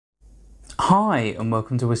Hi and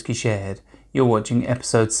welcome to Whisky Shared. You're watching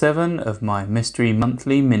episode 7 of my Mystery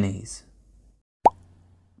Monthly Minis.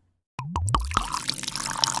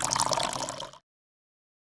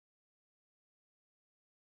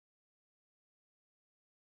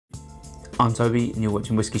 I'm Toby and you're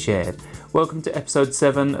watching Whisky Shared. Welcome to episode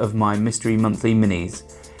 7 of my Mystery Monthly Minis.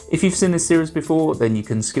 If you've seen this series before, then you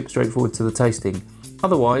can skip straight forward to the tasting.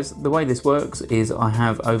 Otherwise, the way this works is I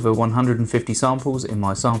have over 150 samples in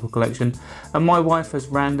my sample collection, and my wife has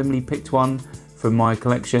randomly picked one from my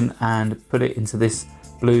collection and put it into this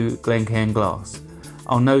blue Glencairn glass.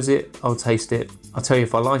 I'll nose it, I'll taste it, I'll tell you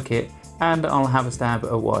if I like it, and I'll have a stab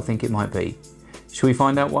at what I think it might be. Shall we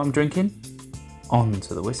find out what I'm drinking? On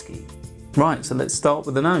to the whiskey. Right, so let's start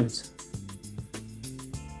with the nose.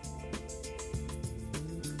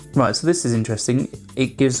 Right, so this is interesting.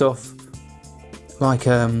 It gives off like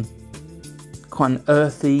quite an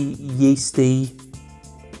earthy, yeasty,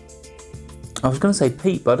 I was going to say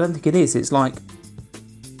peat, but I don't think it is. It's like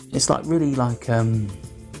really like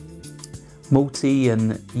malty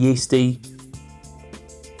and yeasty.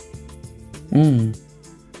 It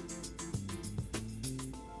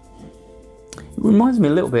reminds me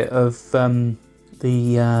a little bit of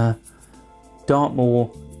the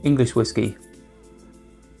Dartmoor English whiskey,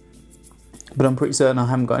 but I'm pretty certain I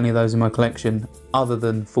haven't got any of those in my collection other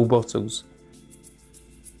than full bottles.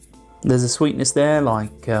 There's a sweetness there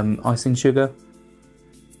like icing sugar,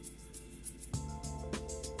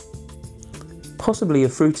 possibly a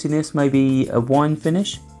fruitiness, maybe a wine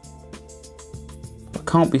finish. I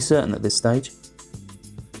can't be certain at this stage.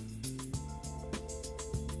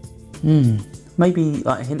 Maybe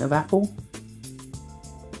like a hint of apple,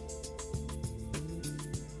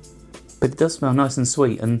 but it does smell nice and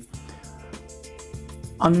sweet, and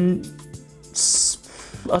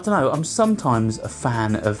I don't know, I'm sometimes a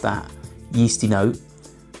fan of that yeasty note,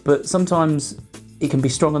 but sometimes it can be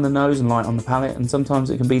strong on the nose and light on the palate, and sometimes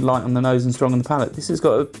it can be light on the nose and strong on the palate. This has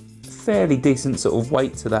got a fairly decent sort of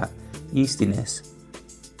weight to that yeastiness.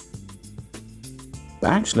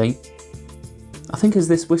 But actually, I think as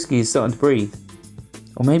this whiskey is starting to breathe,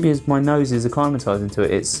 or maybe as my nose is acclimatising to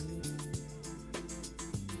it, it's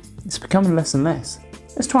becoming less and less.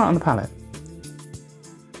 Let's try it on the palate.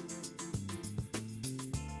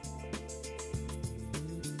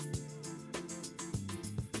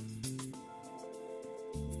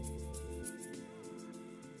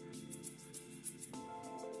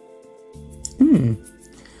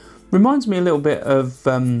 Reminds me a little bit of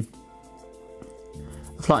like an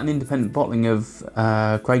independent bottling of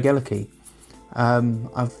Craigellachie.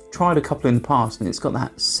 I've tried a couple in the past and it's got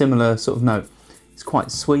that similar sort of note. It's quite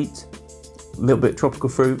sweet, a little bit tropical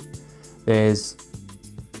fruit. There's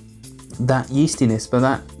that yeastiness, but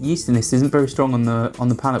that yeastiness isn't very strong on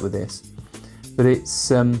the palate with this. But it's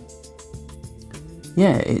yeah,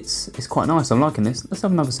 it's quite nice. I'm liking this. Let's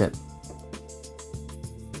have another sip.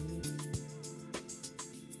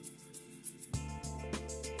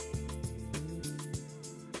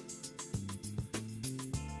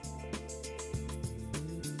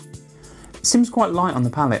 It seems quite light on the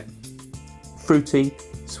palate. Fruity,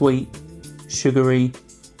 sweet, sugary.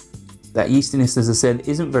 That yeastiness, as I said,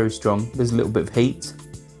 isn't very strong. There's a little bit of heat,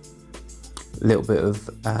 a little bit of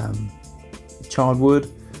charred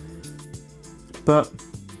wood, but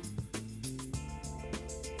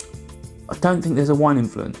I don't think there's a wine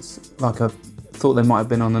influence like I thought there might have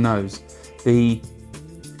been on the nose. The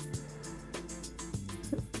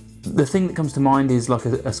thing that comes to mind is like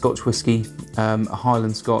a Scotch whisky, a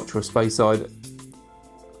Highland Scotch or a Speyside.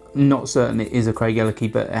 Not certain it is a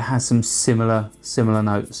Craigellachie, but it has some similar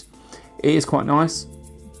notes. It is quite nice.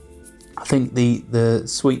 I think the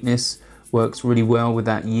sweetness works really well with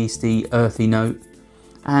that yeasty, earthy note,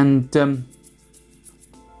 and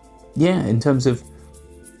yeah, in terms of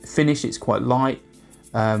finish, it's quite light.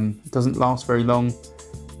 Doesn't last very long.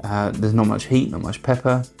 There's not much heat, not much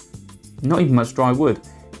pepper, not even much dry wood.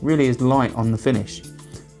 Really is light on the finish,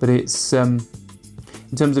 but it's in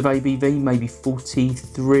terms of ABV maybe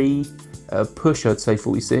 43, push I'd say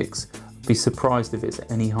 46. I'd be surprised if it's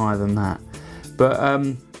any higher than that, but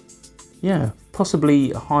yeah,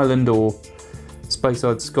 possibly a Highland or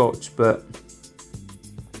Speyside Scotch, but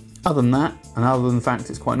other than that, and other than the fact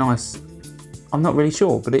it's quite nice, I'm not really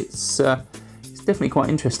sure, but it's definitely quite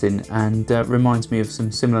interesting and reminds me of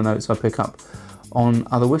some similar notes I pick up on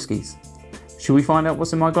other whiskies. Should we find out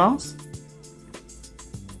what's in my glass?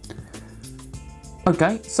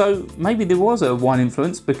 Okay, so maybe there was a wine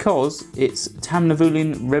influence because it's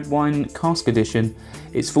Tamnavulin red wine cask edition.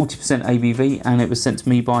 It's 40% ABV and it was sent to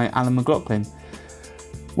me by Alan McLoughlin.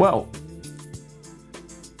 Well,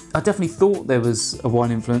 I definitely thought there was a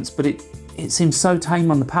wine influence, but it it seemed so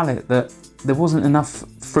tame on the palate that there wasn't enough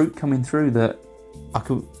fruit coming through that I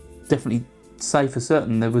could definitely say for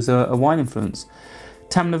certain there was a wine influence.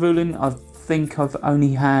 Tamnavulin, I think I've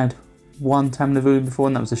only had one Tamnavulin before,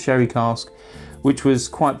 and that was a sherry cask, which was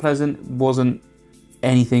quite pleasant. Wasn't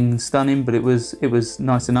anything stunning, but it was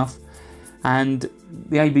nice enough. And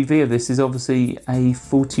the ABV of this is obviously a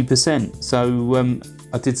 40%, so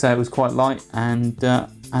I did say it was quite light, and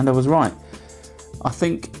I was right. I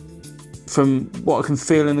think from what I can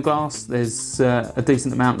feel in the glass, there's a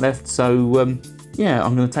decent amount left, so yeah,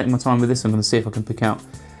 I'm going to take my time with this. I'm going to see if I can pick out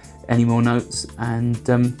any more notes, and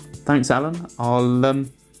thanks Alan,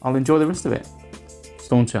 I'll enjoy the rest of it.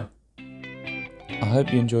 Stauncher. I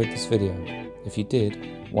hope you enjoyed this video. If you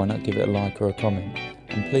did, why not give it a like or a comment,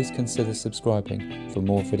 and please consider subscribing for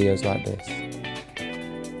more videos like this.